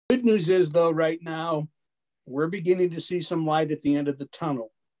Good news is, though, right now, we're beginning to see some light at the end of the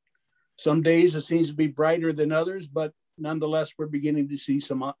tunnel. Some days it seems to be brighter than others, but nonetheless, we're beginning to see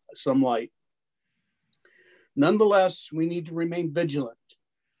some light. Nonetheless, we need to remain vigilant.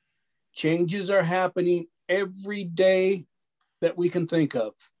 Changes are happening every day that we can think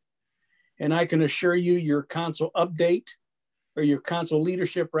of. And I can assure you your council update, or your council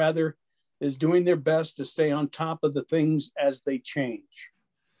leadership rather, is doing their best to stay on top of the things as they change.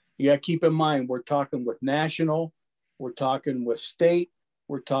 You got to keep in mind, we're talking with national, we're talking with state,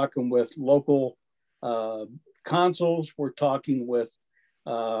 we're talking with local consuls, we're talking with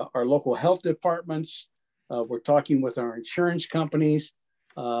our local health departments, we're talking with our insurance companies.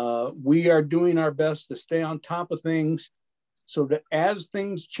 We are doing our best to stay on top of things so that as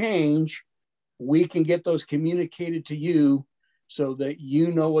things change, we can get those communicated to you so that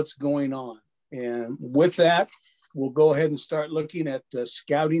you know what's going on. And with that, we'll go ahead and start looking at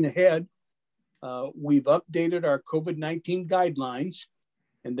scouting ahead. We've updated our COVID-19 guidelines,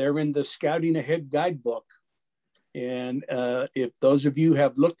 and they're in the Scouting Ahead Guidebook. And if those of you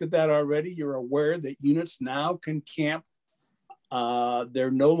have looked at that already, you're aware that units now can camp. They're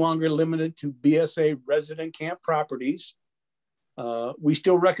no longer limited to BSA resident camp properties. We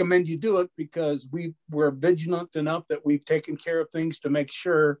still recommend you do it because we're vigilant enough that we've taken care of things to make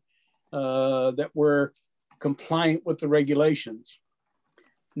sure that we're compliant with the regulations.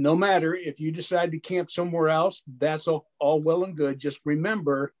 No matter if you decide to camp somewhere else, that's all well and good. Just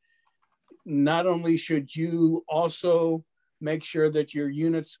remember, not only should you also make sure that your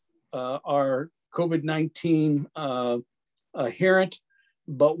units are COVID-19 adherent,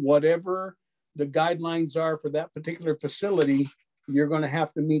 but whatever the guidelines are for that particular facility, you're going to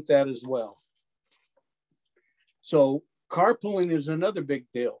have to meet that as well. So carpooling is another big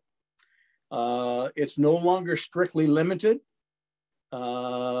deal. It's no longer strictly limited.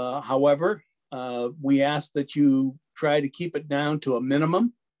 However, we ask that you try to keep it down to a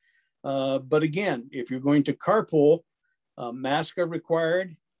minimum. But again, if you're going to carpool, masks are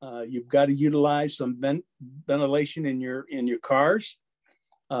required. You've got to utilize some ventilation in your cars.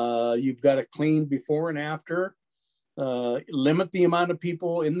 You've got to clean before and after. Limit the amount of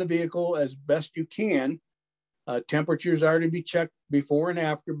people in the vehicle as best you can. Temperatures are to be checked before and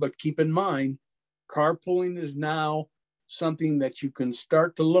after, but keep in mind, carpooling is now something that you can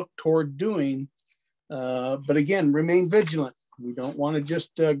start to look toward doing. But again, remain vigilant. We don't want to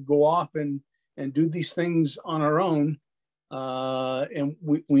just go off and do these things on our own. And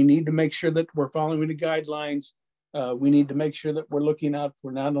we need to make sure that we're following the guidelines. We need to make sure that we're looking out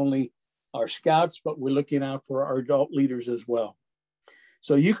for not only our scouts, but we're looking out for our adult leaders as well.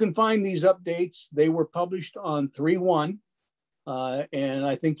 So you can find these updates. They were published on 3/1. And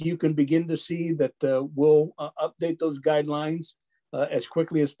I think you can begin to see that we'll update those guidelines as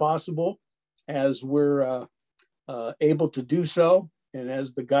quickly as possible as we're able to do so. And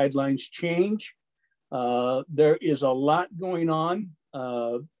as the guidelines change, there is a lot going on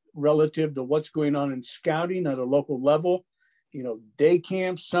relative to what's going on in scouting at a local level. You know, day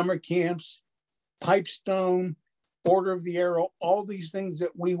camps, summer camps, pipestone, Order of the Arrow, all these things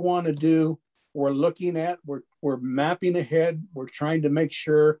that we want to do, we're looking at, we're mapping ahead. We're trying to make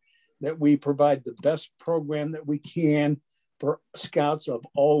sure that we provide the best program that we can for scouts of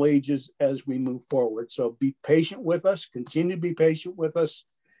all ages as we move forward. So be patient with us, continue to be patient with us.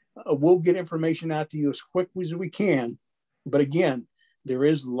 We'll get information out to you as quick as we can. But again, there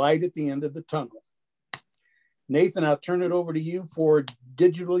is light at the end of the tunnel. Nathan, I'll turn it over to you for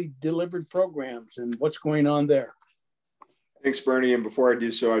digitally delivered programs and what's going on there. Thanks, Bernie. And before I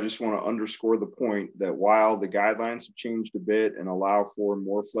do so, I just want to underscore the point that while the guidelines have changed a bit and allow for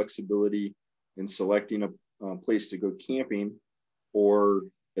more flexibility in selecting a place to go camping, or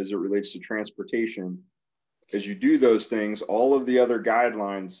as it relates to transportation, as you do those things, all of the other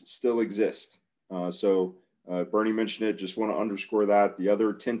guidelines still exist. So Bernie mentioned it, just want to underscore that. The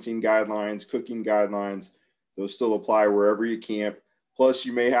other tenting guidelines, cooking guidelines, those still apply wherever you camp. Plus,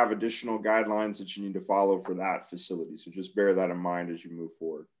 you may have additional guidelines that you need to follow for that facility. So just bear that in mind as you move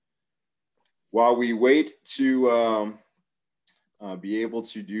forward. While we wait to be able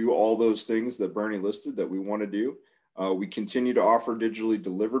to do all those things that Bernie listed that we want to do, we continue to offer digitally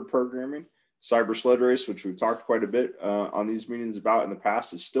delivered programming. Cyber Sled Race, which we've talked quite a bit on these meetings about in the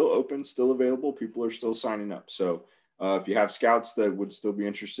past, is still open, still available. People are still signing up. So if you have scouts that would still be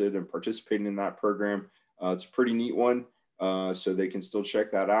interested in participating in that program, it's a pretty neat one. So they can still check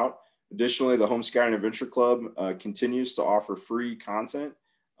that out. Additionally, the Home Scouting Adventure Club continues to offer free content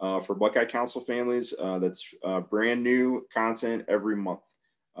for Buckeye Council families. That's brand new content every month.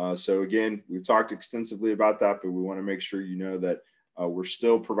 So again, we've talked extensively about that, but we want to make sure you know that We're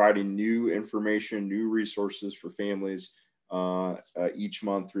still providing new information, new resources for families each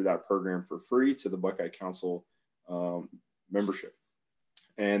month through that program for free to the Buckeye Council membership.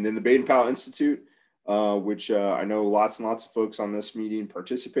 And then the Baden Powell Institute, which I know lots and lots of folks on this meeting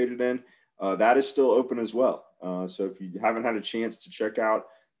participated in, that is still open as well. So if you haven't had a chance to check out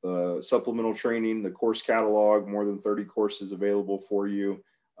the supplemental training, the course catalog, more than 30 courses available for you,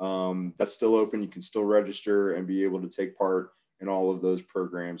 that's still open. You can still register and be able to take part in all of those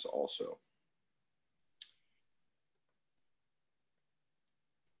programs also.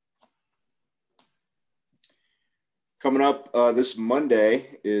 Coming up this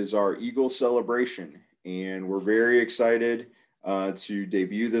Monday is our Eagle celebration, and we're very excited to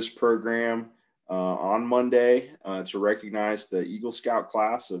debut this program on Monday to recognize the Eagle Scout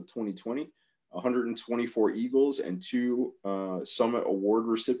class of 2020. 124 Eagles and 2 Summit Award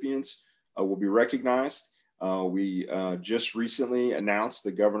recipients will be recognized. We just recently announced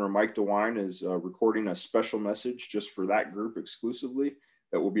that Governor Mike DeWine is recording a special message just for that group exclusively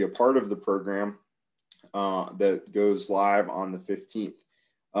that will be a part of the program that goes live on the 15th.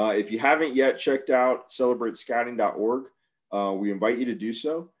 If you haven't yet checked out celebratescouting.org, we invite you to do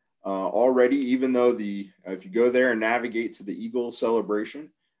so. Already, even though if you go there and navigate to the Eagle celebration,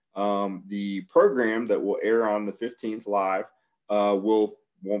 the program that will air on the 15th live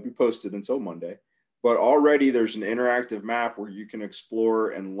won't be posted until Monday. But already there's an interactive map where you can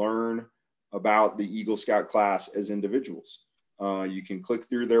explore and learn about the Eagle Scout class as individuals. You can click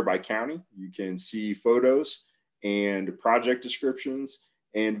through there by county. You can see photos and project descriptions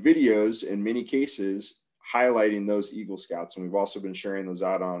and videos in many cases highlighting those Eagle Scouts. And we've also been sharing those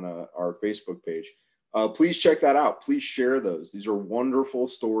out on our Facebook page. Please check that out. Please share those. These are wonderful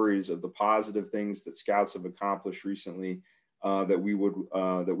stories of the positive things that Scouts have accomplished recently that we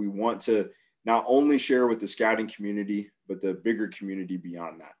want to not only share with the scouting community, but the bigger community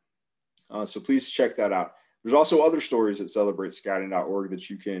beyond that. So please check that out. There's also other stories at celebratescouting.org that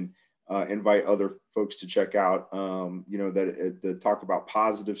you can invite other folks to check out, that talk about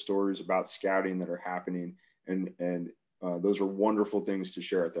positive stories about scouting that are happening. And those are wonderful things to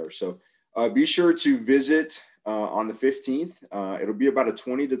share out there. So be sure to visit on the 15th. It'll be about a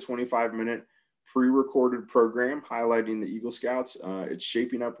 20 to 25 minute pre-recorded program highlighting the Eagle Scouts. It's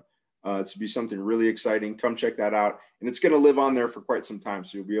shaping up to be something really exciting. Come check that out. And it's going to live on there for quite some time,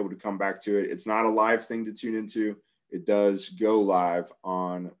 so you'll be able to come back to it. It's not a live thing to tune into. It does go live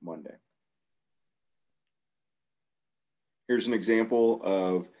on Monday. Here's an example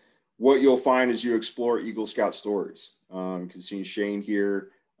of what you'll find as you explore Eagle Scout stories. You can see Shane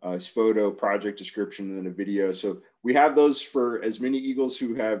here, his photo, project description, and then a video. So we have those for as many Eagles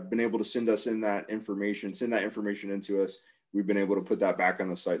who have been able to send that information into us. We've been able to put that back on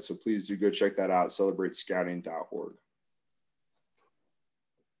the site. So please do go check that out, celebratescouting.org.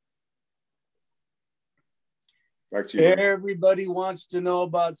 Back to you. Everybody wants to know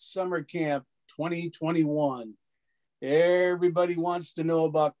about summer camp 2021. Everybody wants to know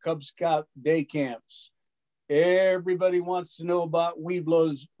about Cub Scout day camps. Everybody wants to know about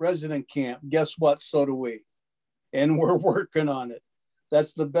Weeblo's resident camp. Guess what? So do we. And we're working on it.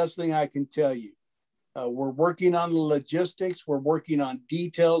 That's the best thing I can tell you. We're working on the logistics. We're working on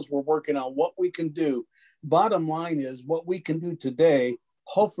details. We're working on what we can do. Bottom line is what we can do today,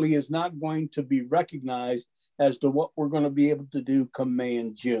 hopefully, is not going to be recognized as to what we're going to be able to do come May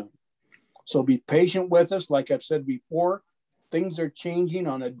and June. So be patient with us. Like I've said before, things are changing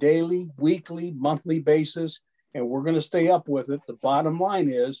on a daily, weekly, monthly basis, and we're going to stay up with it. The bottom line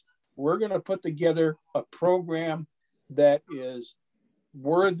is we're going to put together a program that is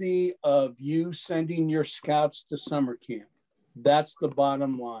worthy of you sending your scouts to summer camp. That's the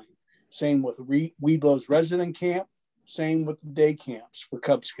bottom line. Same with Weeblo's resident camp. Same with the day camps for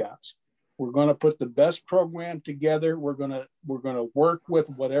Cub Scouts. We're going to put the best program together. We're going to work with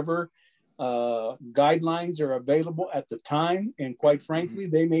whatever guidelines are available at the time. And quite frankly,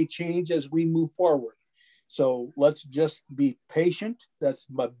 they may change as we move forward. So let's just be patient. That's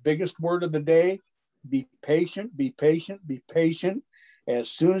my biggest word of the day. Be patient, be patient, be patient. As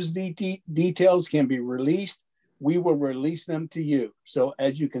soon as the details can be released, we will release them to you. So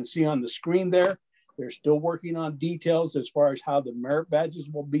as you can see on the screen there, they're still working on details as far as how the merit badges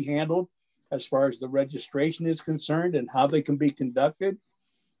will be handled, as far as the registration is concerned and how they can be conducted.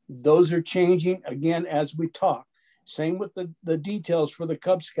 Those are changing, again, as we talk. Same with the details for the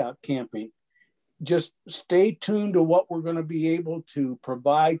Cub Scout camping. Just stay tuned to what we're going to be able to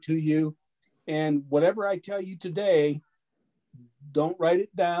provide to you. And whatever I tell you today, don't write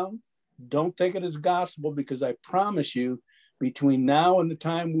it down. Don't take it as gospel, because I promise you, between now and the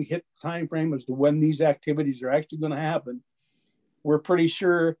time we hit the time frame as to when these activities are actually going to happen, We're pretty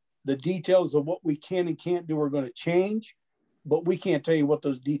sure the details of what we can and can't do are going to change, but we can't tell you what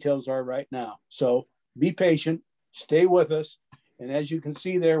those details are right now. So be patient, stay with us. And as you can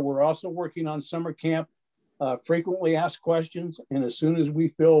see there, we're also working on summer camp, frequently asked questions. And as soon as we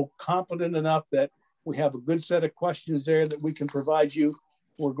feel confident enough that we have a good set of questions there that we can provide you,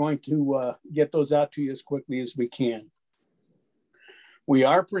 we're going to get those out to you as quickly as we can. We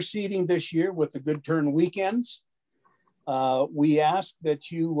are proceeding this year with the Good Turn weekends. We ask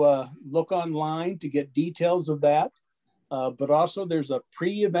that you look online to get details of that, but also there's a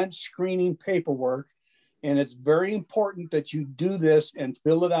pre-event screening paperwork, and it's very important that you do this and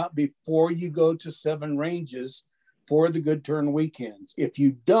fill it out before you go to 7 ranges for the Good Turn weekends. If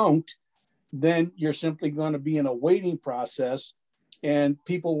you don't, then you're simply going to be in a waiting process, and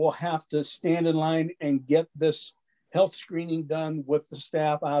people will have to stand in line and get this health screening done with the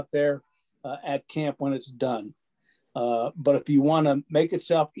staff out there at camp when it's done. But if you want to make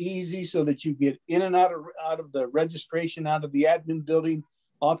itself easy so that you get in and out of the registration, out of the admin building,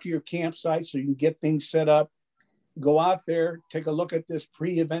 off to your campsite so you can get things set up, go out there, take a look at this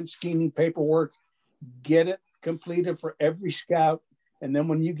pre-event screening paperwork, get it completed for every scout. And then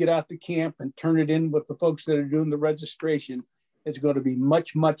when you get out to camp and turn it in with the folks that are doing the registration, it's going to be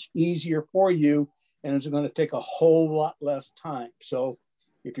much, much easier for you. And it's going to take a whole lot less time. So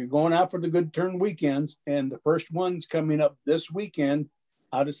if you're going out for the Good Turn weekends, and the first one's coming up this weekend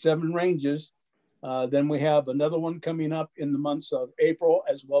out of 7 ranges, then we have another one coming up in the months of April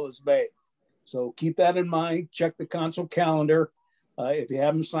as well as May. So keep that in mind. Check the console calendar. If you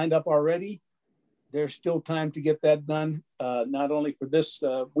haven't signed up already, there's still time to get that done, not only for this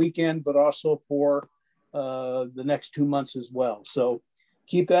weekend, but also for the next 2 months as well. So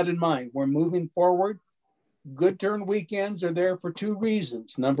keep that in mind. We're moving forward. Good Turn weekends are there for 2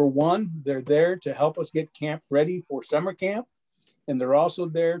 reasons. Number one, they're there to help us get camp ready for summer camp. And they're also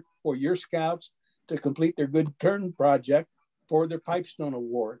there for your scouts to complete their Good Turn project for their Pipestone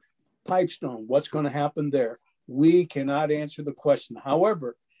Award. Pipestone, what's going to happen there? We cannot answer the question.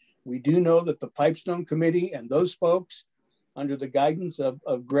 However, we do know that the Pipestone Committee and those folks under the guidance of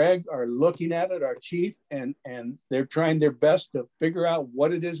Greg are looking at it, our chief, and they're trying their best to figure out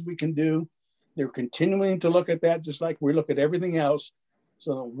what it is we can do. They're continuing to look at that just like we look at everything else.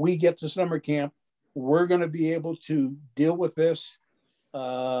 So when we get to summer camp, we're going to be able to deal with this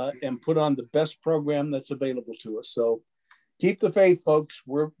and put on the best program that's available to us. So keep the faith, folks.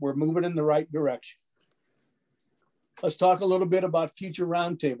 We're moving in the right direction. Let's talk a little bit about future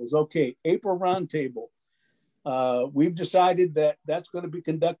roundtables. Okay, April roundtable. We've decided that that's going to be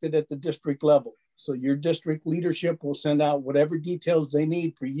conducted at the district level. So your district leadership will send out whatever details they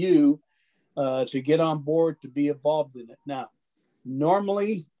need for you to get on board to be involved in it. Now,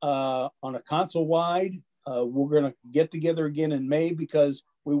 normally on a console-wide, we're going to get together again in May because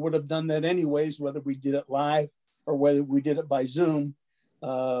we would have done that anyways, whether we did it live or whether we did it by Zoom.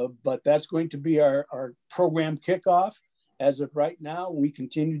 But that's going to be our program kickoff. As of right now, we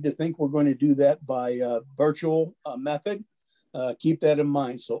continue to think we're going to do that by virtual method. Keep that in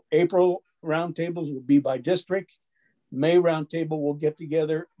mind. So April roundtables will be by district. May roundtable will get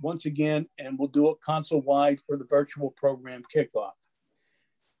together once again, and we'll do it console-wide for the virtual program kickoff.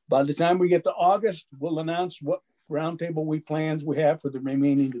 By the time we get to August, we'll announce what roundtable plans we have for the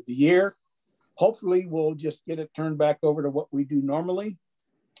remaining of the year. Hopefully, we'll just get it turned back over to what we do normally.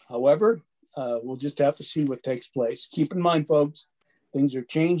 However, we'll just have to see what takes place. Keep in mind, folks, things are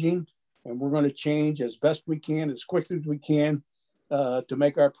changing, and we're going to change as best we can, as quickly as we can, to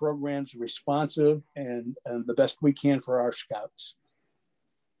make our programs responsive and the best we can for our scouts.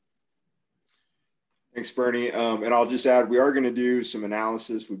 Thanks, Bernie. And I'll just add, we are going to do some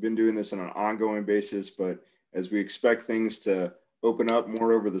analysis. We've been doing this on an ongoing basis, but as we expect things to open up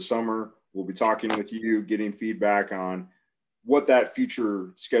more over the summer, we'll be talking with you, getting feedback on what that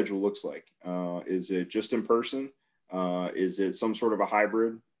future schedule looks like. Is it just in person? Is it some sort of a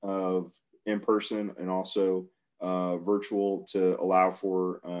hybrid of in person and also virtual to allow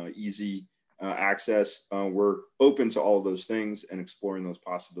for easy access? We're open to all of those things and exploring those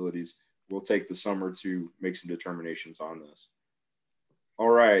possibilities. We'll take the summer to make some determinations on this. All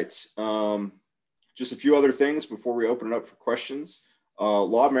right. Just a few other things before we open it up for questions.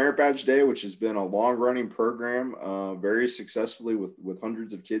 Law Merit Badge Day, which has been a long-running program, very successfully with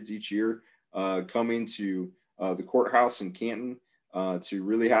hundreds of kids each year coming to the courthouse in Canton to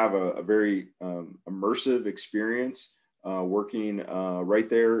really have a very immersive experience working right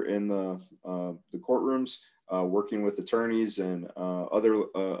there in the courtrooms, working with attorneys and other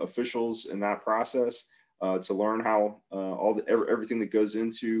officials in that process to learn how everything that goes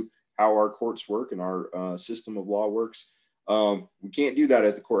into how our courts work and our system of law works. We can't do that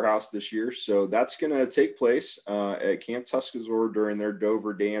at the courthouse this year. So that's going to take place at Camp Tuscazor during their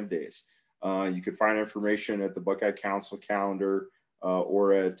Dover Dam Days. You can find information at the Buckeye Council calendar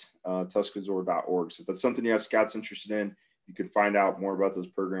or at tuscazor.org. So if that's something you have scouts interested in, you can find out more about those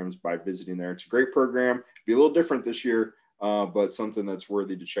programs by visiting there. It's a great program. Be a little different this year, but something that's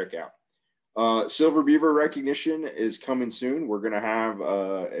worthy to check out. Silver Beaver recognition is coming soon. We're going to have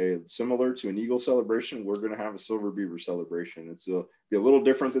a similar to an Eagle celebration. We're going to have a Silver Beaver celebration. It's be a little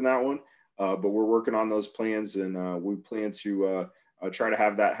different than that one, but we're working on those plans, and we plan to try to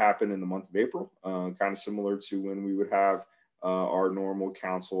have that happen in the month of April, kind of similar to when we would have our normal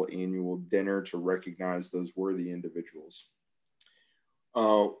council annual dinner to recognize those worthy individuals.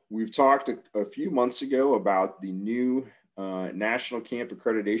 We've talked a few months ago about the new National Camp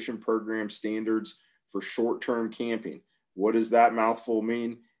Accreditation Program standards for short-term camping. What does that mouthful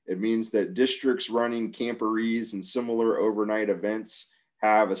mean? It means that districts running camporees and similar overnight events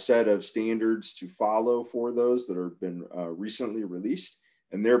have a set of standards to follow for those that have been recently released.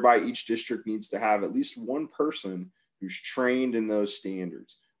 And thereby each district needs to have at least one person who's trained in those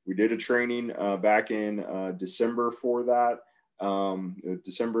standards. We did a training back in December for that.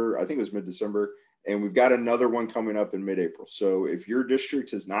 December, I think it was mid-December. And we've got another one coming up in mid-April. So if your district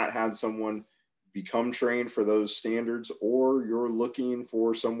has not had someone become trained for those standards, or you're looking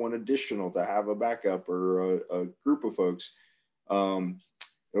for someone additional to have a backup or a group of folks,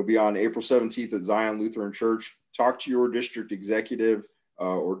 it'll be on April 17th at Zion Lutheran Church. Talk to your district executive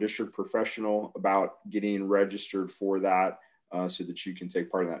or district professional about getting registered for that so that you can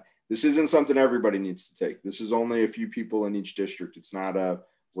take part in that. This isn't something everybody needs to take. This is only a few people in each district. It's not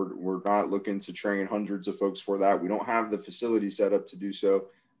we're not looking to train hundreds of folks for that. We don't have the facility set up to do so.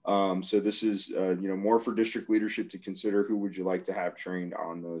 So this is more for district leadership to consider who would you like to have trained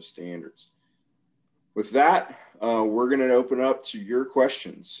on those standards. With that, we're going to open up to your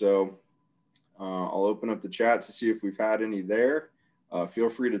questions. So I'll open up the chat to see if we've had any there. Feel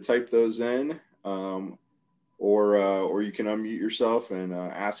free to type those in, or you can unmute yourself and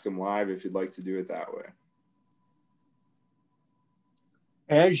ask them live if you'd like to do it that way.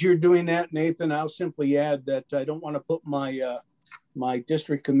 As you're doing that, Nathan, I'll simply add that I don't want to put my my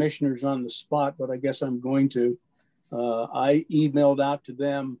district commissioners on the spot, but I guess I'm going to. I emailed out to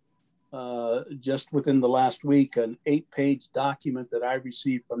them just within the last week an 8-page document that I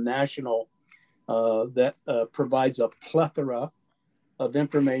received from National that provides a plethora of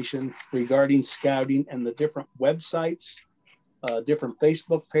information regarding scouting and the different websites, different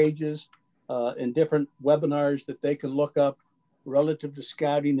Facebook pages, and different webinars that they can look up relative to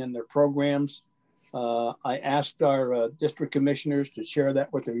scouting and their programs. I asked our district commissioners to share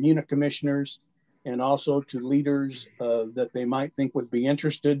that with their unit commissioners and also to leaders that they might think would be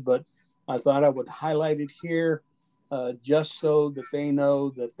interested, but I thought I would highlight it here just so that they know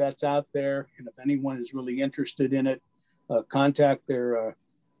that that's out there. And if anyone is really interested in it, contact their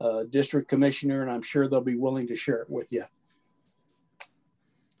district commissioner, and I'm sure they'll be willing to share it with you.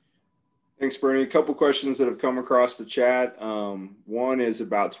 Thanks, Bernie. A couple questions that have come across the chat. One is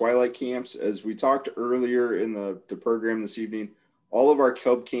about twilight camps. As we talked earlier in the program this evening, all of our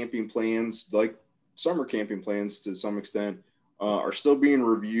cub camping plans, like summer camping plans to some extent, are still being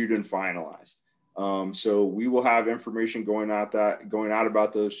reviewed and finalized. So we will have information going out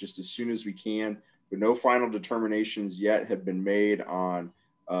about those just as soon as we can, but no final determinations yet have been made on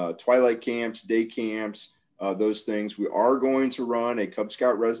twilight camps, day camps, those things. We are going to run a Cub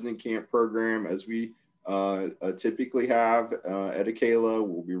Scout resident camp program as we typically have at Acala.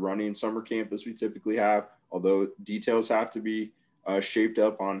 We'll be running summer camp as we typically have, although details have to be shaped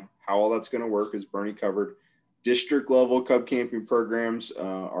up on how all that's going to work, as Bernie covered. District level Cub camping programs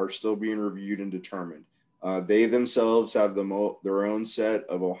are still being reviewed and determined. They themselves have their own set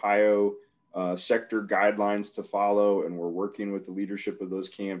of Ohio sector guidelines to follow, and we're working with the leadership of those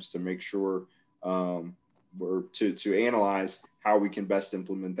camps to make sure to analyze how we can best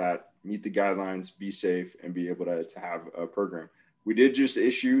implement that, meet the guidelines, be safe, and be able to have a program. We did just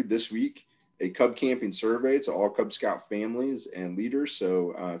issue this week a Cub camping survey to all Cub Scout families and leaders.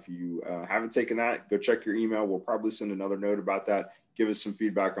 So if you haven't taken that, go check your email. We'll probably send another note about that. Give us some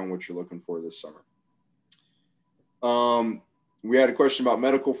feedback on what you're looking for this summer. We had a question about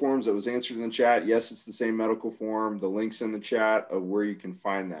medical forms that was answered in the chat. Yes, it's the same medical form. The link's in the chat of where you can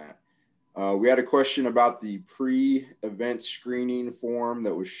find that. We had a question about the pre-event screening form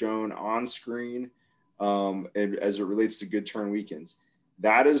that was shown on screen and as it relates to Good Turn weekends.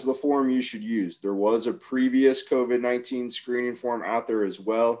 That is the form you should use. There was a previous COVID-19 screening form out there as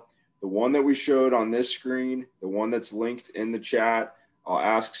well. The one that we showed on this screen, the one that's linked in the chat, I'll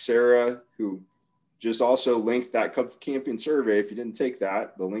ask Sarah, who just also link that cup camping survey. If you didn't take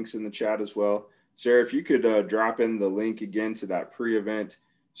that, the link's in the chat as well. Sarah, if you could drop in the link again to that pre-event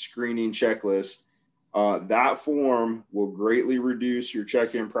screening checklist, that form will greatly reduce your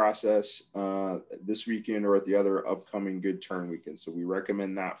check-in process this weekend or at the other upcoming Good Turn weekend. So we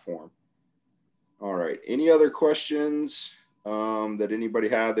recommend that form. All right. Any other questions that anybody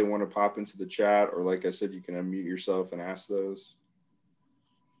had they want to pop into the chat? Or like I said, you can unmute yourself and ask those.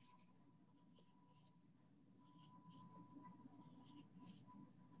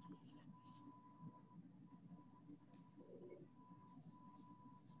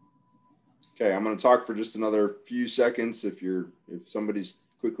 Okay, I'm going to talk for just another few seconds. If somebody's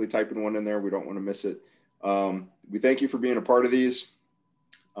quickly typing one in there, we don't want to miss it. We thank you for being a part of these.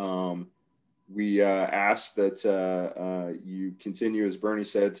 We ask that you continue, as Bernie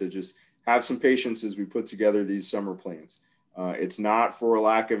said, to just have some patience as we put together these summer plans. It's not for a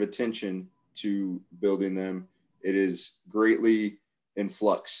lack of attention to building them. It is greatly in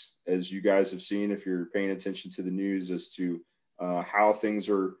flux, as you guys have seen if you're paying attention to the news as to how things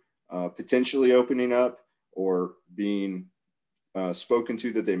are potentially opening up or being spoken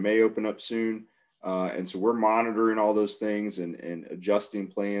to that they may open up soon. And so we're monitoring all those things and adjusting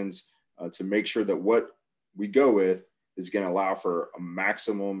plans to make sure that what we go with is going to allow for a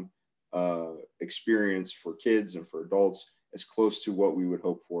maximum experience for kids and for adults as close to what we would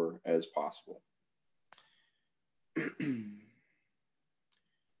hope for as possible.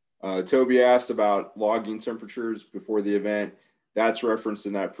 Toby asked about logging temperatures before the event. That's referenced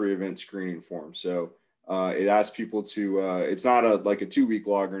in that pre-event screening form. So it asks people to, it's not like a 2-week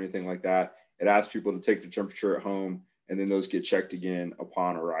log or anything like that. It asks people to take the temperature at home, and then those get checked again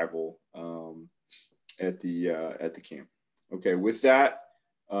upon arrival at the camp. Okay, with that,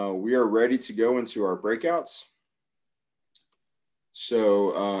 we are ready to go into our breakouts.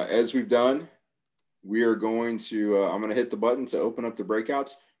 So as we've done, we are going to, I'm going to hit the button to open up the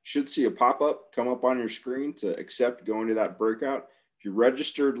breakouts. Should see a pop-up come up on your screen to accept going to that breakout. If you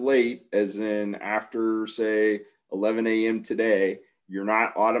registered late, as in after, say, 11 a.m. today, you're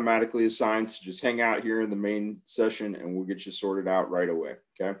not automatically assigned to just hang out here in the main session and we'll get you sorted out right away,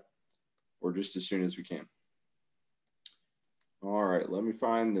 okay? Or just as soon as we can. All right, let me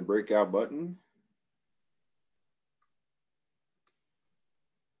find the breakout button.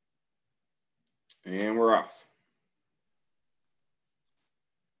 And we're off.